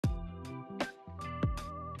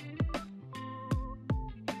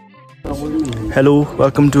Hello,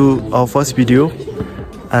 welcome to our first video,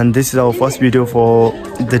 and this is our first video for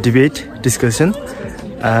the debate discussion.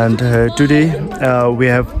 And today we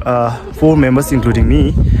have 4 members including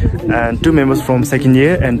me, and 2 members from second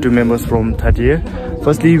year and 2 members from third year.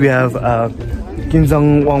 Firstly, we have Kim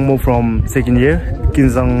Jung Wangmo from second year,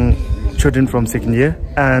 Kim Jung Chodin from second year,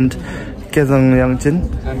 and Kezang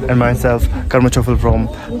Yangchin and myself, Karma Chofel from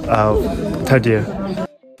third year.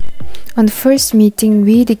 On the first meeting,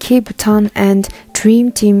 we, the K-Bhutan and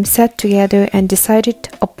Dream Team, sat together and decided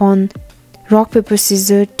upon rock, paper,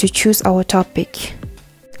 scissors to choose our topic.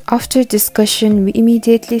 After discussion, we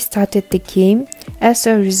immediately started the game. As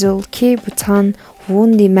a result, K-Bhutan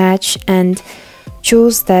won the match and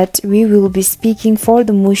chose that we will be speaking for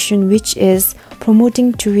the motion, which is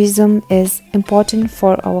promoting tourism is important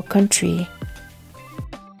for our country.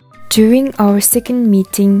 During our second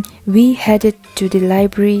meeting, we headed to the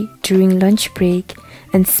library during lunch break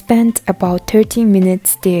and spent about 30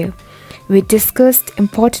 minutes there. We discussed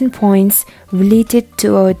important points related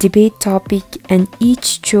to our debate topic and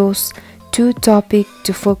each chose 2 topics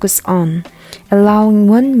to focus on, allowing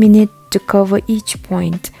 1 minute to cover each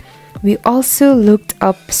point. We also looked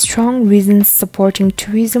up strong reasons supporting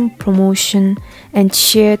tourism promotion and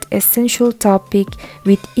shared essential topics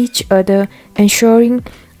with each other, ensuring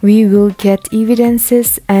we will get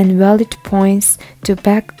evidences and valid points to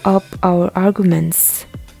back up our arguments.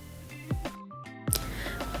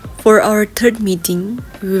 For our third meeting,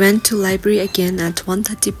 we went to library again at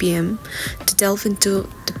 1:30 p.m. to delve into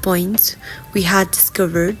the points we had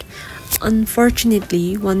discovered.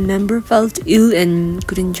 Unfortunately, one member felt ill and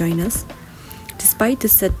couldn't join us. Despite the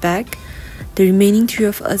setback, the remaining 3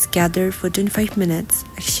 of us gathered for 25 minutes,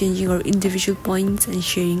 exchanging our individual points and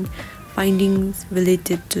sharing findings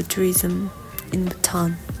related to tourism in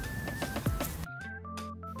Bhutan.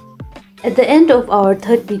 At the end of our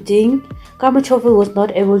third meeting, Karma Chofel was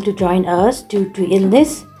not able to join us due to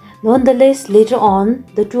illness. Nonetheless, later on,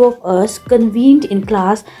 the 2 of us convened in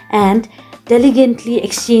class and diligently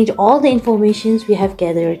exchanged all the information we have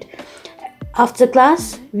gathered. After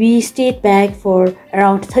class, we stayed back for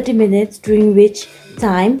around 30 minutes, during which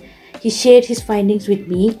time he shared his findings with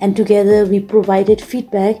me, and together we provided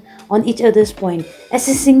feedback on each other's point,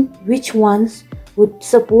 assessing which ones would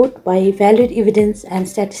support by valued evidence and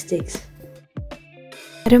statistics.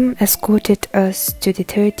 Madam escorted us to the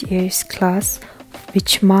third year's class,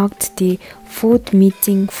 which marked the 4th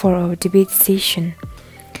meeting for our debate session.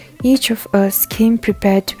 Each of us came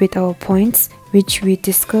prepared with our points, which we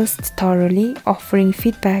discussed thoroughly, offering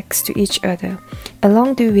feedbacks to each other.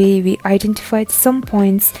 Along the way, we identified some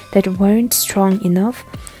points that weren't strong enough,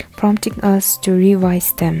 prompting us to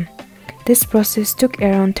revise them. This process took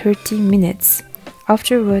around 30 minutes.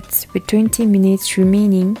 Afterwards, with 20 minutes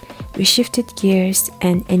remaining, we shifted gears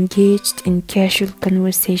and engaged in casual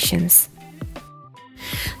conversations.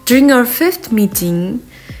 During our 5th meeting,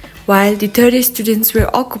 while the third year students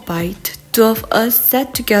were occupied, 2 of us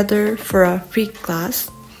sat together for a free class.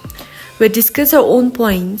 We discussed our own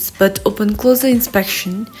points, but upon closer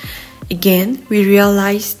inspection, again we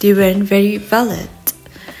realized they weren't very valid.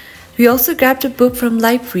 We also grabbed a book from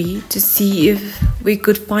library to see if we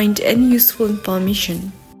could find any useful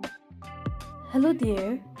information. Hello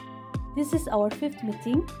there. This is our 5th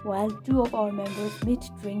meeting. While 2 of our members meet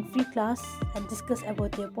during free class and discuss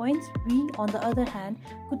about their points, we, on the other hand,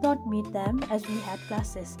 could not meet them as we had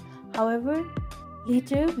classes. However,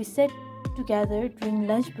 later we sat together during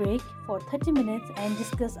lunch break for 30 minutes and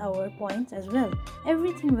discussed our points as well.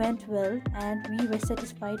 Everything went well and we were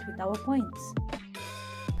satisfied with our points.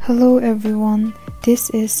 Hello everyone, this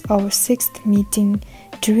is our 6th meeting.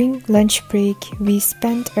 During lunch break, we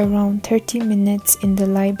spent around 30 minutes in the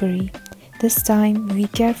library. This time, we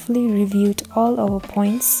carefully reviewed all our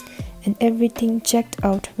points and everything checked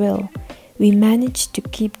out well. We managed to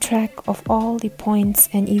keep track of all the points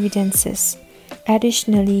and evidences.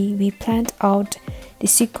 Additionally, we planned out the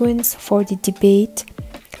sequence for the debate.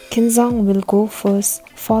 Kim Jung will go first,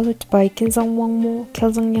 followed by Kim Jung Wangmo,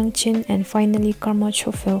 Kezang Yangchin, and finally Karma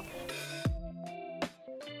Chofel.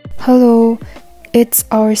 Hello, it's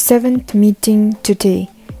our 7th meeting today.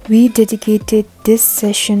 We dedicated this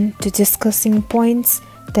session to discussing points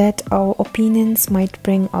that our opinions might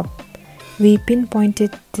bring up. We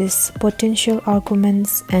pinpointed these potential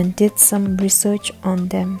arguments and did some research on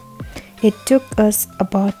them. It took us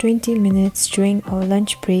about 20 minutes during our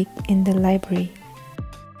lunch break in the library.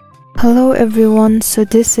 Hello everyone, so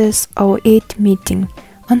this is our 8th meeting.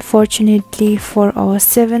 Unfortunately, for our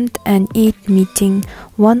 7th and 8th meeting,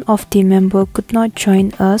 one of the members could not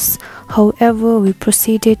join us. However, we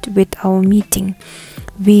proceeded with our meeting.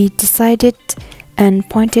 We decided and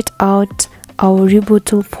pointed out our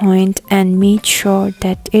rebuttal point and made sure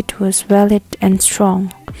that it was valid and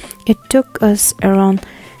strong. It took us around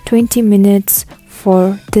 20 minutes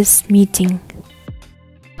for this meeting.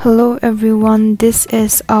 Hello everyone, this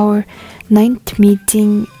is our 9th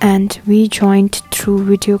meeting and we joined through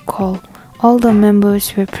video call. All the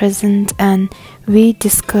members were present and we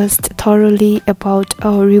discussed thoroughly about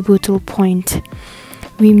our rebuttal point.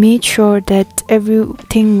 We made sure that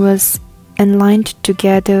everything was aligned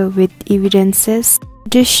together with evidences.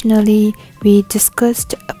 Additionally, we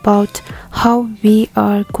discussed about how we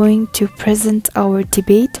are going to present our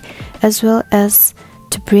debate as well as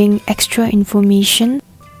to bring extra information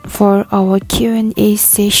for our Q&A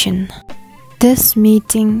session. This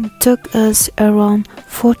meeting took us around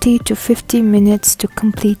 40 to 50 minutes to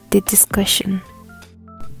complete the discussion.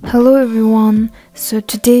 Hello everyone, so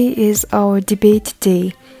today is our debate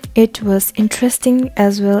day. It was interesting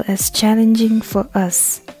as well as challenging for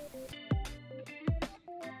us.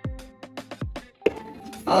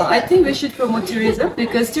 I think we should promote tourism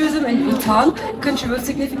because tourism in Bhutan contributes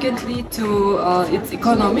significantly to its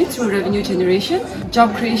economy through revenue generation,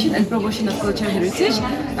 job creation and promotion of cultural heritage.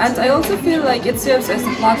 And I also feel like it serves as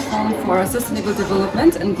a platform for sustainable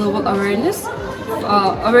development and global awareness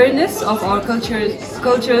of our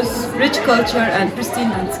culture's rich culture and pristine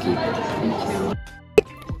landscape. Thank you.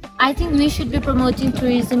 I think we should be promoting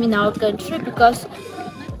tourism in our country because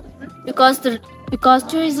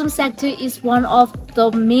tourism sector is one of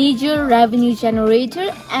the major revenue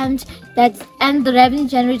generator, and the revenue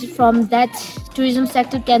generated from that tourism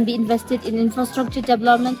sector can be invested in infrastructure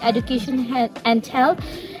development, education and health.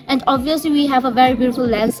 And obviously we have a very beautiful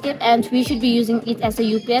landscape and we should be using it as a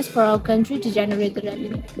UPS for our country to generate the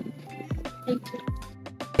revenue. Thank you.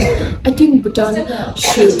 I think Bhutan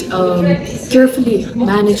should carefully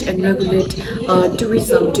manage and regulate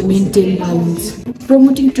tourism to maintain balance.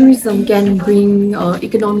 Promoting tourism can bring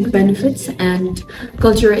economic benefits and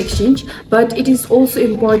cultural exchange, but it is also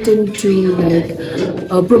important to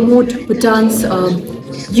promote Bhutan's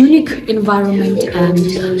unique environment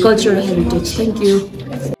and cultural heritage. Thank you.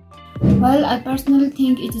 Well, I personally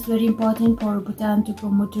think it is very important for Bhutan to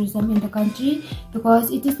promote tourism in the country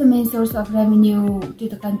because it is the main source of revenue to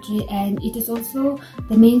the country, and it is also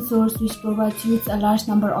the main source which provides youth a large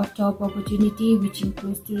number of job opportunity, which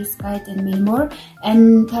includes tourist guide and many more.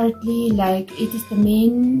 And thirdly, it is the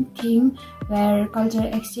main thing where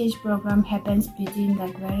cultural exchange program happens between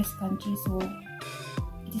various countries, so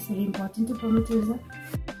it is very important to promote tourism.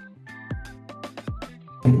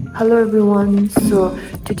 Hello everyone, so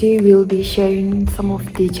today we'll be sharing some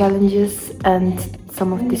of the challenges and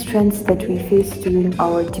some of the strengths that we faced during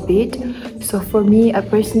our debate. So for me, I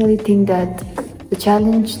personally think that the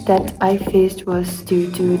challenge that I faced was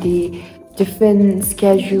due to the different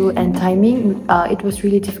schedule and timing. It was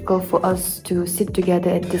really difficult for us to sit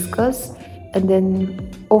together and discuss. And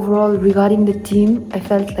then overall, regarding the team, I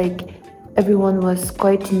felt like everyone was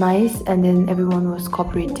quite nice and then everyone was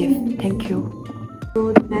cooperative. Thank you.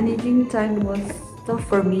 So managing time was tough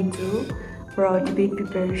for me too, for our debate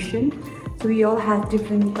preparation. So we all had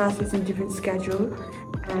different classes and different schedule,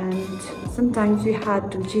 and sometimes we had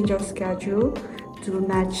to change our schedule to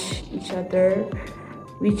match each other,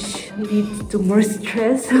 which leads to more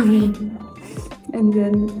stress. And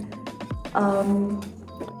then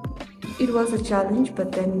it was a challenge,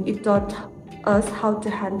 but then it taught us how to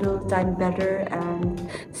handle time better and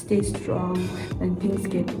stay strong when things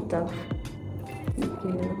get tough.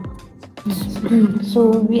 So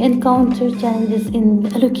we encountered challenges in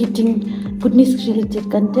allocating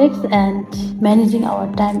Bhutanese-related context and managing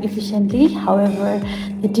our time efficiently. However,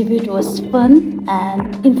 the debate was fun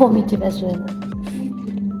and informative as well.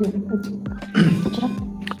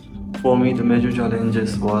 For me, the major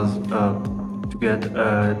challenges was to get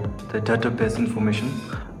the database information,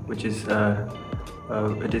 which is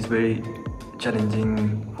it is very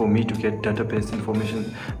challenging for me to get database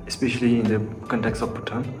information, especially in the context of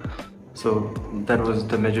Bhutan. So that was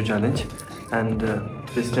the major challenge. And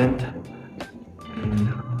this strength,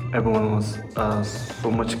 everyone was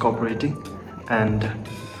so much cooperating, and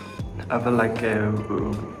I felt like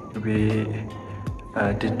we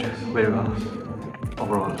did very well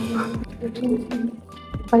overall.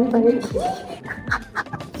 Bye bye.